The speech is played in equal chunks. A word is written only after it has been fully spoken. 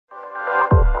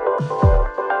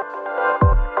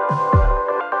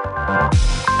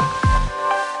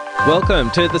Welcome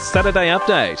to the Saturday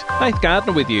Update. Faith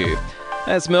Gardner with you.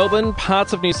 As Melbourne,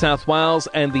 parts of New South Wales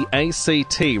and the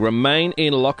ACT remain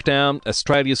in lockdown,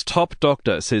 Australia's top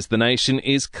doctor says the nation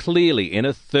is clearly in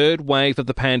a third wave of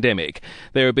the pandemic.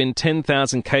 There have been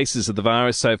 10,000 cases of the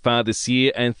virus so far this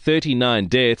year and 39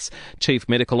 deaths. Chief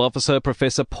Medical Officer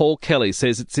Professor Paul Kelly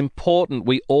says it's important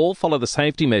we all follow the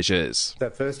safety measures. The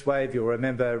first wave, you'll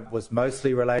remember, was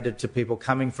mostly related to people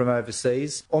coming from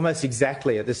overseas. Almost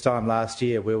exactly at this time last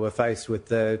year, we were faced with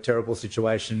the terrible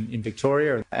situation in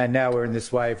Victoria, and now we're in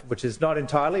this wave, which is not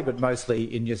entirely but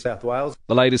mostly in New South Wales.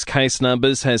 The latest case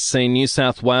numbers has seen New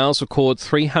South Wales record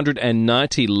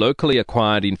 390 locally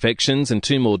acquired infections and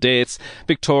 2 more deaths.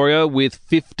 Victoria with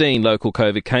 15 local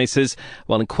COVID cases,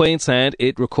 while in Queensland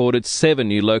it recorded 7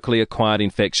 new locally acquired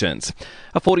infections.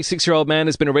 A 46-year-old man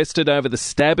has been arrested over the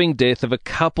stabbing death of a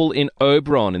couple in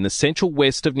Oberon in the central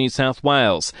west of New South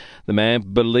Wales. The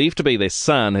man, believed to be their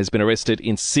son, has been arrested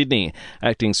in Sydney.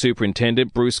 Acting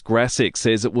Superintendent Bruce Grassick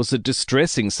says it was a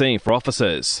distressing scene for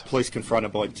officers. Police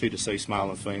confronted by 2 deceased male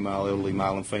and female, elderly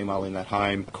male and female in that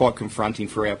home. Quite confronting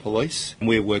for our police. And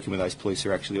we're working with those police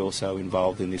who are actually also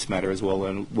involved in this matter as well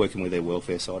and working with their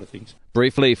welfare side of things.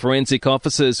 Briefly, forensic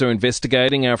officers are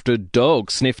investigating after a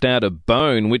dog sniffed out a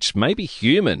bone which may be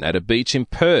human at a beach in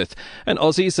Perth. And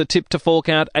Aussies are tipped to fork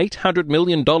out $800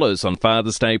 million on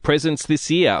Father's Day presents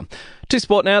this year. To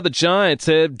sport now, the Giants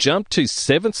have jumped to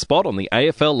 7th spot on the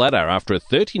AFL ladder after a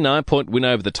 39-point win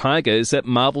over the Tigers at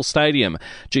Marvel Stadium.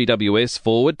 GWS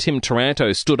forward Tim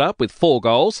Taranto stood up with 4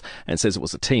 goals and says it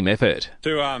was a team effort.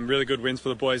 2 really good wins for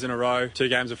the boys in a row. 2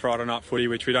 games of Friday night footy,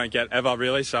 which we don't get ever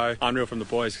really, so unreal from the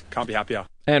boys. Can't be happier.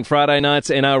 And Friday night's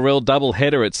NRL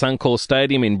doubleheader at Suncorp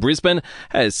Stadium in Brisbane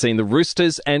has seen the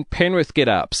Roosters and Penrith get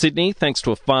up. Sydney, thanks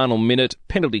to a final minute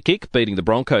penalty kick, beating the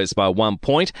Broncos by 1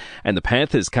 point, and the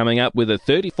Panthers coming up with a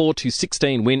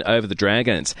 34-16 win over the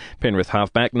Dragons. Penrith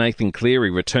halfback Nathan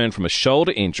Cleary returned from a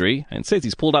shoulder injury and says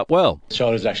he's pulled up well.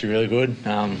 Shoulder's actually really good.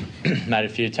 Made a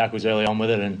few tackles early on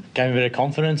with it and gave me a bit of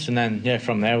confidence, and then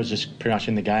from there was just pretty much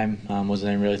in the game. Wasn't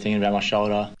even really thinking about my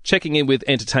shoulder. Checking in with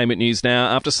entertainment news now.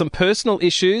 After some personal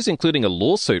issues, including a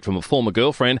lawsuit from a former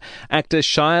girlfriend, actor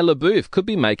Shia LaBeouf could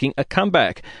be making a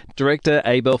comeback. Director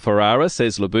Abel Ferrara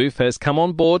says LaBeouf has come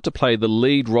on board to play the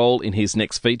lead role in his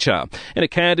next feature. In a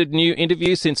candid new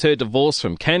interview since her divorce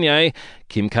from Kanye,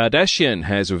 Kim Kardashian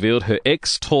has revealed her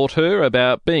ex taught her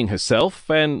about being herself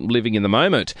and living in the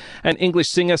moment. And English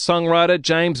singer-songwriter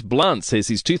James Blunt says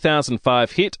his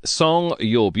 2005 hit song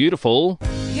You're Beautiful.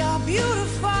 You're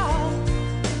beautiful.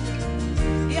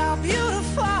 You're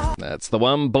beautiful. That's the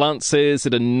one. Blunt says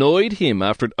it annoyed him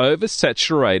after it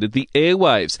oversaturated the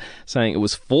airwaves, saying it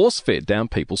was force-fed down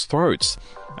people's throats.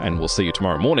 And we'll see you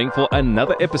tomorrow morning for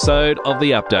another episode of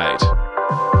The Update.